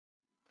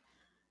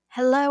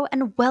Hello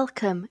and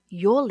welcome.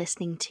 You're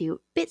listening to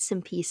Bits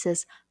and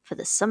Pieces for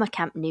the Summer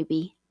Camp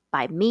Newbie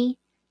by me,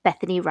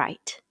 Bethany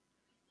Wright.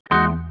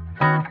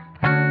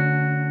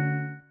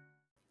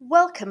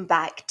 Welcome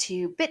back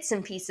to Bits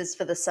and Pieces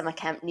for the Summer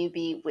Camp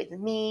Newbie with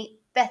me,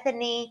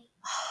 Bethany.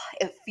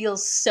 It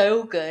feels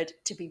so good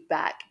to be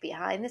back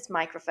behind this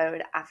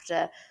microphone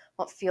after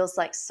what feels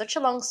like such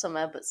a long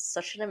summer, but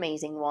such an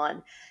amazing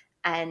one.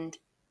 And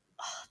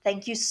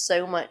thank you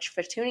so much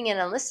for tuning in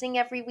and listening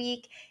every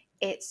week.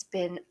 It's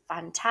been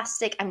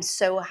fantastic. I'm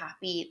so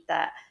happy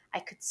that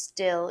I could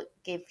still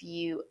give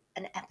you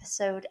an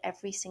episode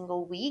every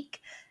single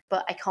week,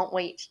 but I can't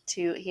wait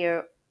to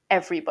hear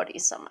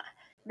everybody's summer.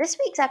 This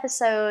week's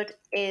episode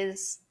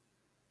is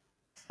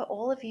for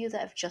all of you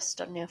that have just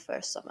done your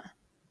first summer.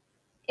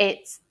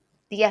 It's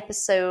the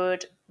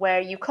episode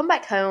where you come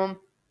back home,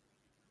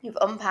 you've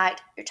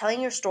unpacked, you're telling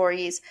your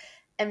stories,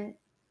 and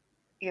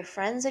your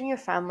friends and your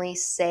family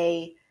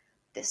say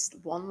this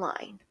one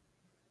line: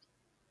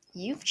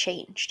 you've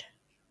changed.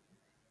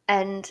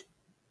 And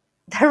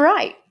they're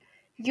right.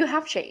 You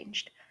have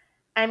changed.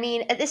 I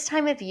mean, at this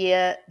time of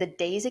year, the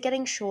days are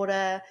getting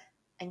shorter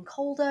and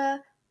colder,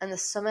 and the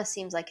summer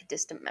seems like a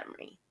distant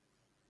memory.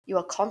 You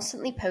are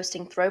constantly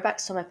posting throwback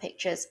summer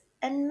pictures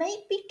and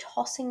might be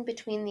tossing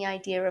between the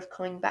idea of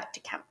coming back to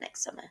camp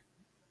next summer.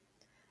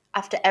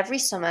 After every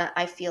summer,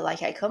 I feel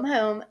like I come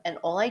home and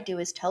all I do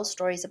is tell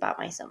stories about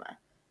my summer.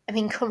 I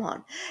mean, come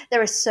on.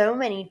 There are so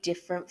many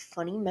different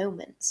funny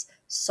moments,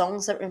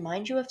 songs that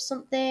remind you of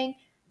something,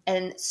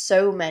 and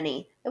so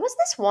many. There was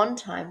this one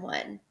time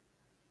when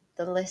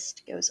the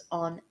list goes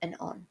on and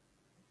on.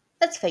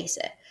 Let's face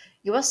it,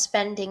 you are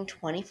spending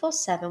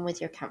 24/7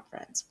 with your camp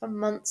friends for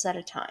months at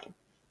a time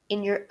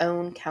in your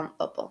own camp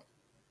bubble.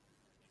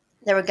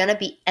 There are going to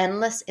be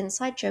endless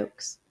inside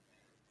jokes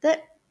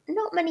that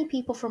not many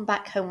people from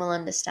back home will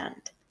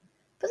understand.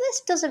 But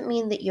this doesn't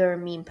mean that you're a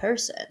mean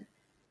person.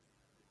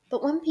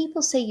 But when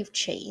people say you've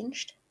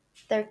changed,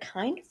 they're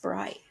kind of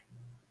right.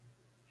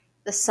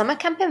 The summer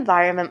camp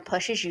environment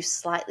pushes you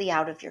slightly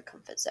out of your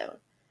comfort zone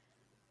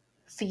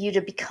for you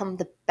to become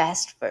the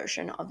best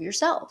version of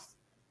yourself.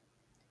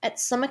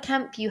 At summer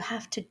camp, you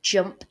have to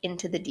jump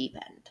into the deep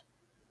end.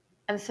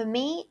 And for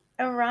me,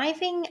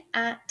 arriving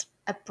at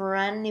a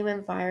brand new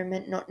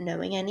environment, not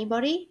knowing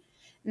anybody,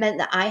 meant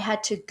that I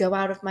had to go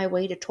out of my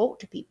way to talk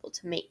to people,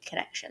 to make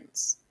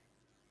connections.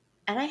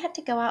 And I had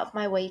to go out of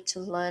my way to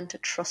learn to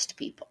trust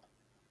people.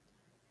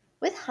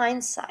 With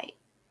hindsight,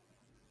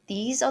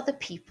 these are the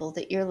people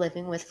that you're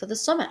living with for the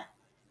summer.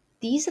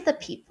 These are the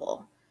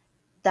people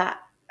that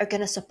are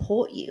going to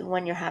support you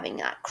when you're having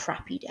that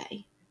crappy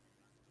day.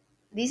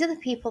 These are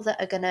the people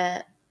that are going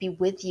to be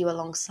with you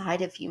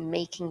alongside of you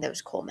making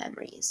those core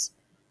memories.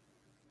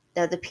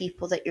 They're the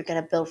people that you're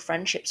going to build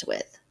friendships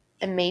with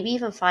and maybe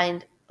even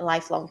find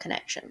lifelong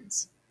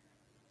connections.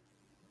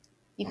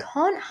 You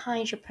can't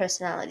hide your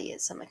personality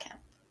at summer camp.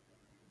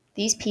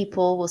 These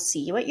people will see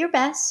you at your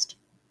best,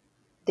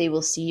 they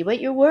will see you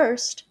at your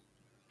worst,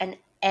 and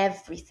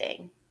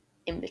everything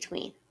in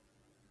between.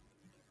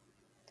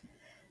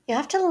 You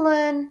have to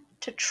learn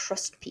to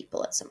trust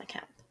people at summer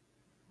camp.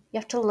 You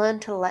have to learn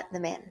to let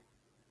them in.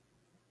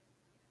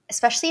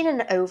 Especially in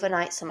an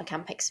overnight summer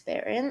camp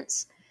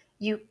experience,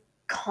 you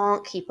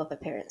can't keep up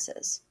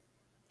appearances.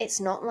 It's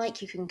not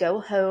like you can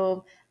go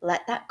home,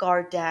 let that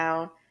guard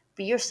down,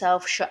 be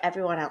yourself, shut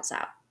everyone else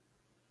out.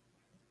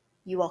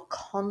 You are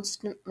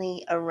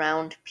constantly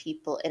around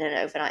people in an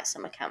overnight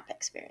summer camp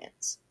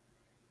experience.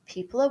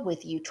 People are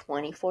with you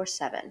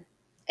 24/7,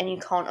 and you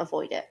can't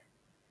avoid it.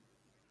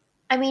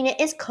 I mean, it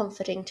is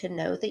comforting to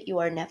know that you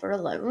are never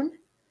alone,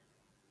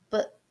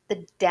 but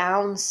the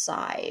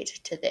downside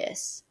to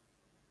this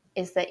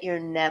is that you're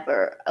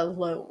never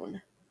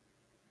alone.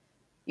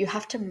 You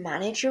have to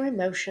manage your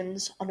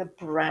emotions on a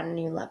brand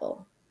new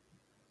level,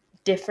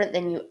 different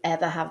than you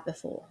ever have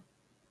before.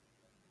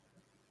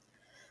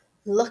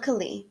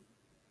 Luckily,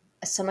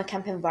 a summer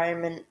camp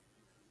environment,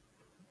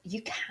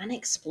 you can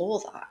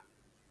explore that.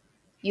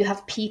 You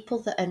have people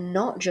that are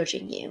not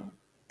judging you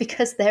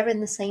because they're in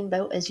the same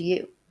boat as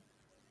you.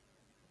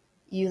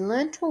 You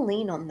learn to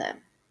lean on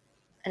them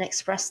and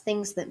express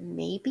things that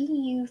maybe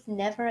you've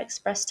never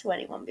expressed to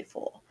anyone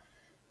before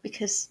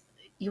because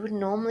you would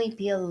normally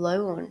be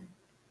alone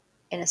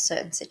in a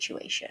certain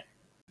situation.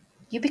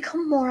 You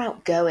become more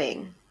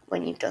outgoing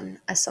when you've done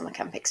a summer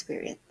camp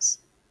experience.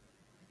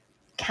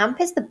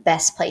 Camp is the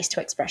best place to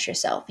express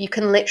yourself. You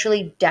can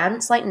literally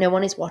dance like no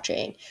one is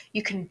watching.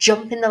 You can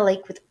jump in the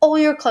lake with all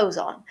your clothes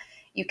on.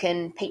 You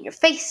can paint your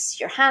face,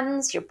 your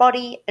hands, your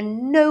body,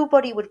 and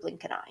nobody would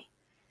blink an eye.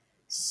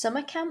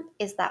 Summer camp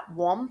is that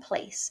one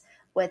place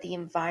where the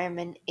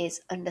environment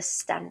is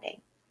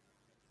understanding,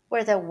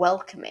 where they're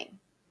welcoming,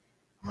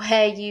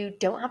 where you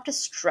don't have to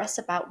stress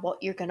about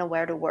what you're going to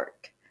wear to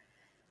work,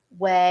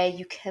 where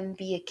you can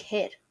be a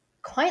kid,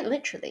 quite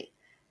literally.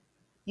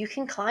 You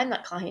can climb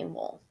that climbing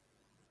wall.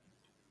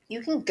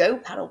 You can go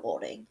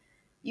paddleboarding.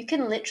 You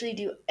can literally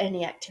do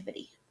any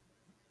activity.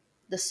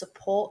 The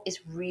support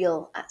is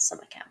real at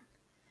summer camp.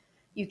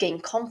 You gain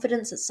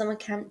confidence at summer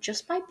camp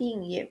just by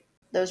being you.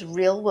 Those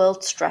real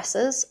world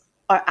stresses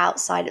are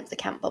outside of the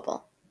camp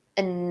bubble,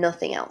 and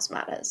nothing else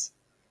matters.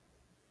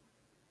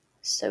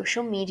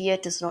 Social media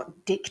does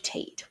not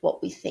dictate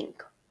what we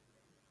think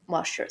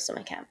whilst you're at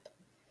summer camp.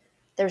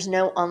 There's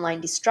no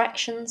online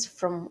distractions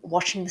from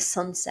watching the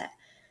sunset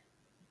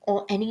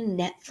or any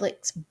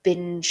Netflix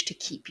binge to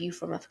keep you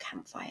from a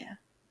campfire.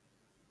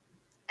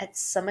 At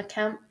summer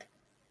camp,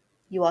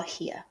 you are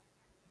here.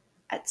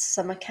 At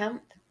summer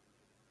camp,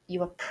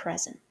 you are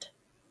present.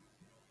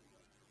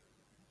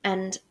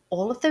 And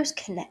all of those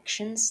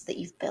connections that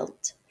you've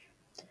built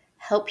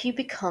help you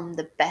become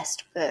the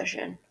best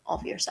version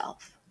of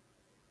yourself.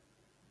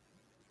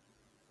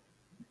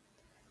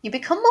 You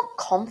become more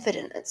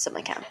confident at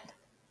summer camp.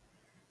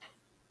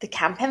 The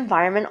camp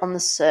environment on the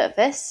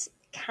surface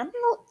can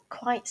look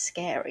quite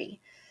scary.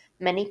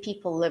 Many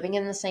people living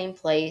in the same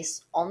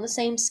place, on the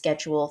same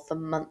schedule for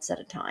months at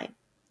a time.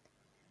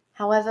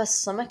 However,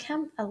 summer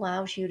camp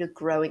allows you to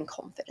grow in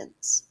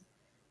confidence.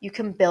 You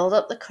can build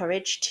up the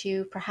courage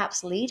to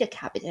perhaps lead a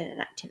cabin in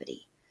an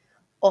activity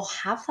or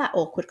have that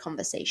awkward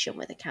conversation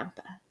with a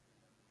camper.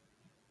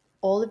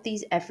 All of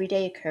these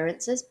everyday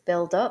occurrences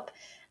build up,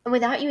 and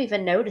without you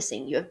even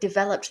noticing, you have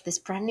developed this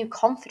brand new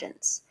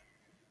confidence,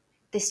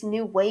 this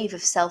new wave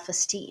of self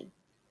esteem.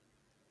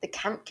 The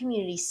camp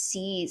community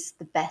sees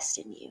the best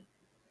in you.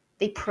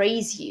 They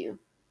praise you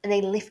and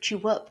they lift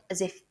you up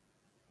as if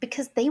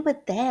because they were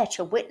there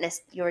to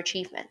witness your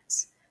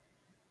achievements.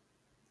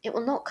 It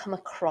will not come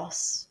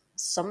across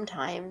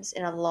sometimes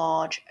in a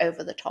large,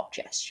 over the top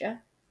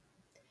gesture.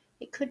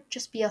 It could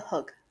just be a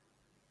hug,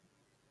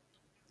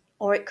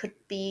 or it could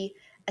be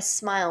a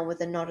smile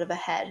with a nod of a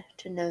head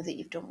to know that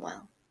you've done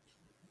well.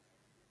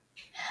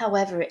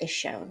 However, it is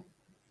shown,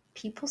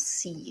 people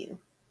see you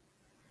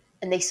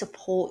and they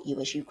support you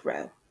as you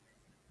grow,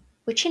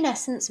 which in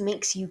essence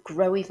makes you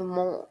grow even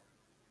more.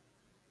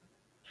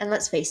 And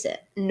let's face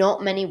it,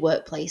 not many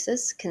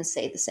workplaces can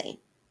say the same,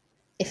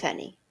 if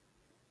any.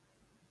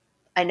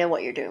 I know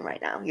what you're doing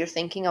right now. You're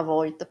thinking of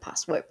all the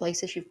past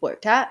workplaces you've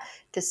worked at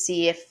to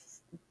see if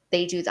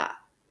they do that.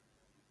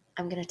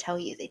 I'm going to tell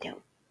you they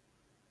don't.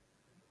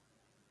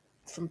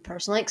 From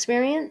personal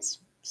experience,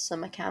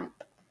 summer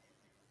camp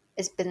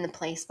has been the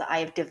place that I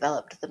have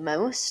developed the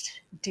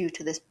most due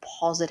to this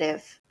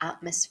positive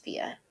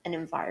atmosphere and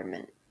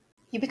environment.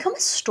 You become a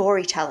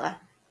storyteller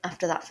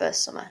after that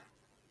first summer.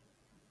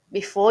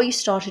 Before you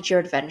started your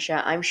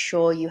adventure, I'm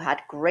sure you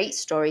had great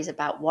stories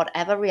about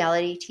whatever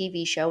reality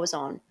TV show was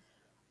on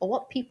or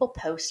what people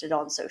posted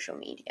on social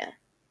media.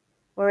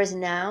 Whereas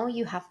now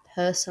you have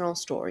personal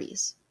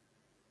stories.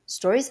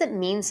 Stories that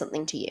mean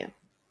something to you.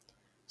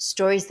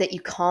 Stories that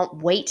you can't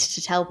wait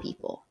to tell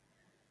people.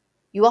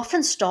 You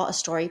often start a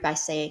story by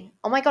saying,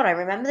 "Oh my God, I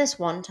remember this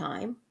one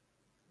time."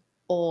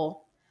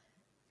 Or,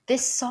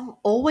 "This song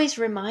always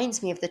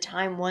reminds me of the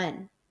time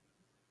when."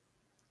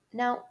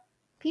 Now,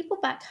 people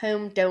back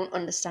home don't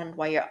understand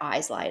why your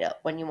eyes light up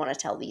when you want to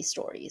tell these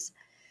stories.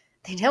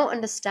 They don't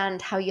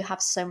understand how you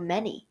have so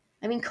many.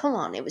 I mean, come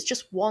on, it was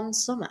just one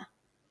summer.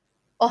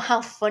 Or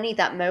how funny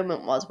that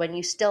moment was when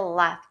you still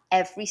laugh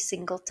every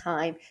single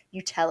time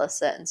you tell a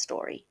certain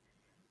story.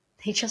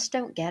 They just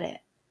don't get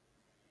it.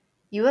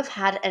 You have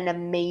had an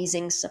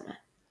amazing summer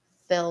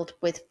filled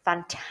with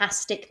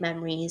fantastic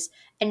memories,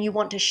 and you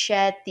want to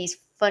share these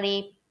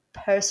funny,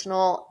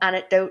 personal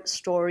anecdote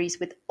stories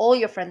with all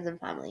your friends and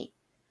family.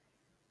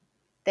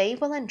 They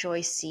will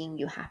enjoy seeing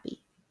you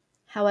happy.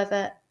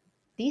 However,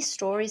 these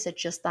stories are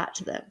just that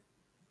to them.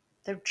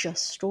 They're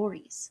just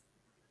stories.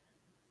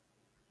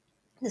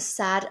 The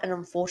sad and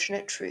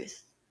unfortunate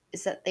truth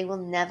is that they will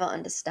never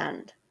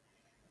understand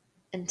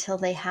until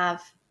they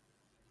have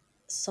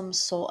some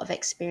sort of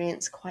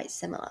experience quite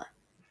similar.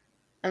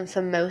 And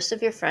for most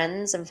of your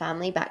friends and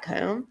family back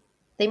home,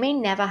 they may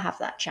never have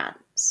that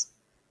chance.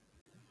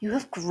 You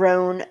have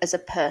grown as a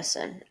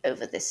person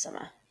over this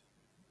summer.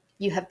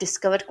 You have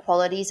discovered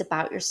qualities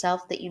about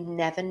yourself that you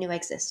never knew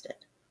existed.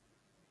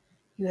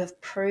 You have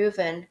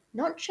proven,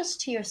 not just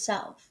to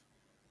yourself,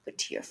 but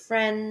to your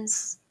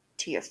friends,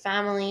 to your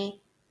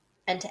family,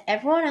 and to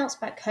everyone else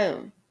back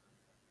home,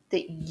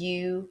 that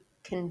you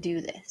can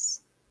do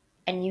this.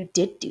 And you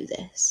did do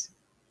this.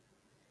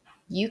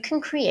 You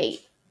can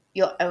create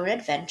your own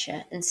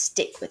adventure and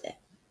stick with it.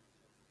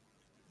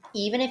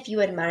 Even if you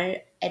had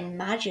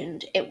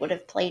imagined it would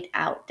have played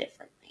out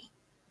differently,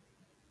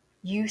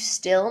 you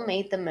still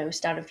made the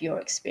most out of your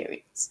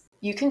experience.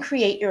 You can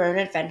create your own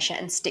adventure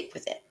and stick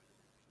with it.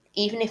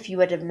 Even if you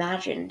had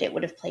imagined it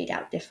would have played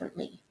out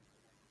differently,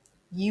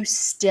 you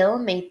still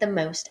made the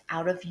most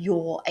out of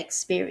your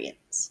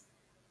experience.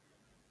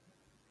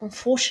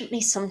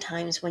 Unfortunately,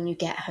 sometimes when you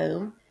get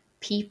home,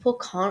 people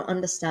can't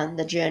understand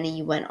the journey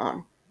you went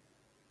on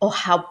or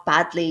how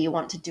badly you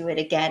want to do it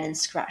again and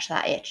scratch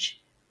that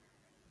itch.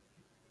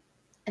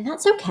 And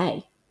that's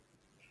okay.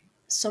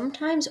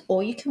 Sometimes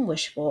all you can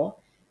wish for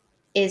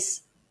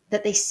is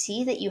that they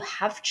see that you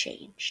have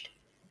changed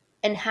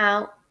and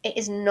how it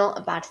is not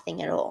a bad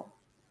thing at all.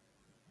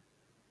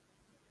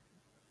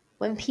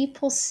 When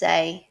people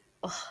say,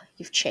 "Oh,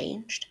 you've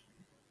changed,"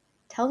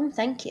 tell them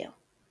thank you.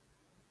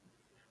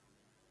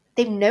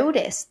 they've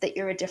noticed that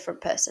you're a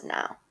different person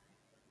now.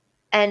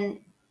 And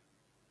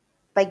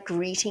by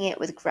greeting it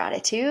with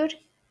gratitude,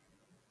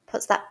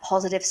 puts that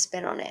positive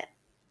spin on it,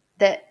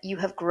 that you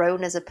have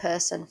grown as a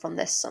person from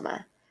this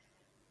summer.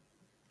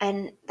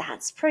 And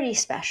that's pretty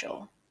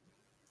special.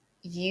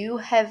 You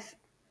have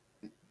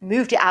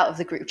moved it out of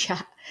the group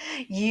chat.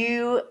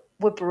 You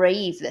were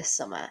brave this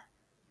summer.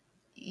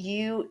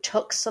 You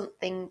took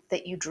something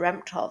that you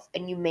dreamt of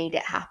and you made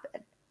it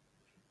happen.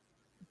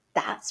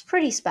 That's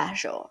pretty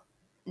special.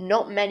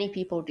 Not many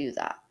people do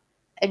that.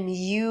 And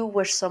you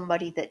were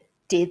somebody that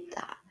did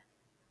that.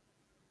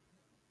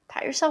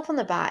 Pat yourself on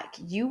the back.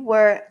 You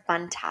were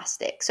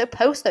fantastic. So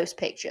post those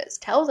pictures,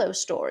 tell those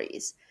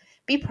stories.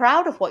 Be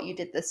proud of what you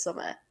did this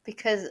summer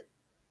because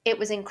it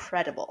was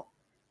incredible.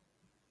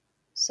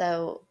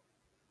 So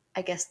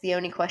I guess the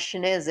only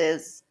question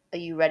is are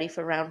you ready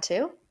for round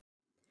 2?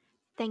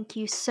 Thank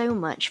you so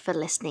much for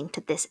listening to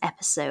this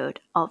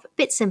episode of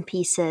Bits and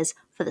Pieces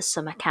for the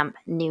Summer Camp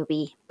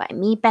Newbie by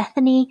me,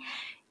 Bethany.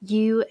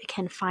 You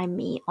can find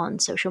me on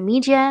social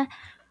media.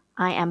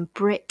 I am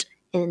Brit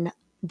in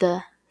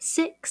the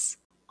 6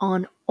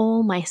 on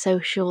all my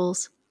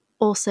socials.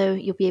 Also,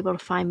 you'll be able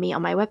to find me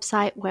on my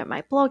website where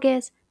my blog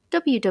is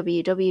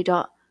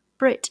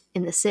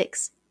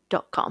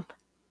www.britinthesix.com.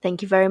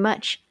 Thank you very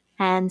much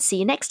and see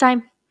you next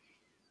time.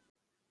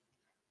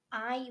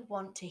 I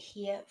want to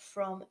hear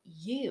from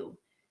you.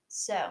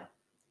 So,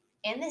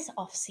 in this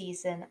off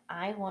season,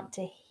 I want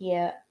to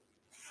hear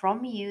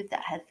from you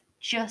that have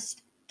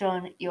just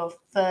done your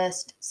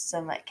first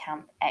summer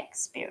camp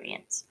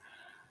experience.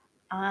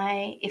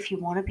 If you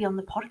want to be on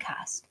the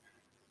podcast,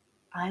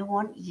 I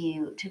want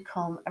you to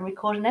come and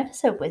record an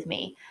episode with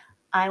me.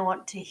 I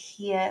want to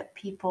hear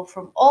people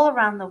from all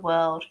around the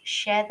world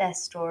share their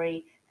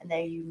story and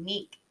their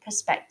unique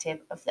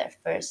perspective of their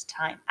first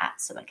time at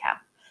summer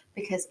camp.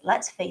 Because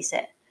let's face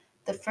it,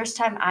 the first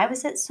time I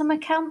was at summer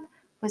camp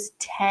was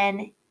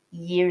 10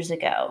 years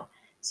ago.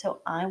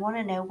 So I want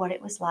to know what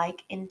it was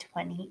like in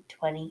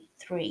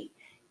 2023.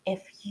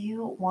 If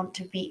you want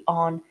to be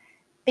on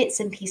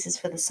Bits and Pieces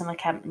for the Summer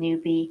Camp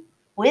Newbie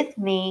with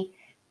me,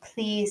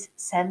 please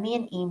send me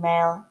an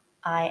email.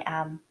 I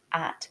am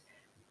at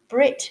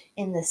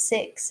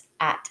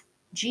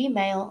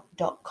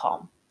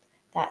britinthesix@gmail.com.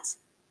 That's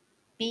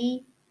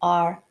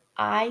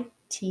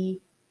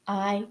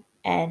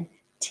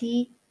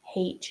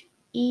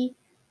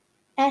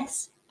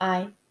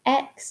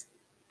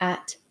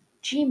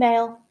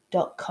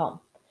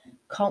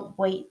Can't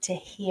wait to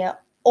hear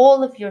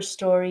all of your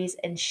stories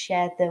and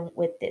share them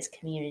with this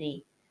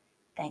community.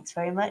 Thanks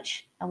very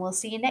much, and we'll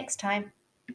see you next time.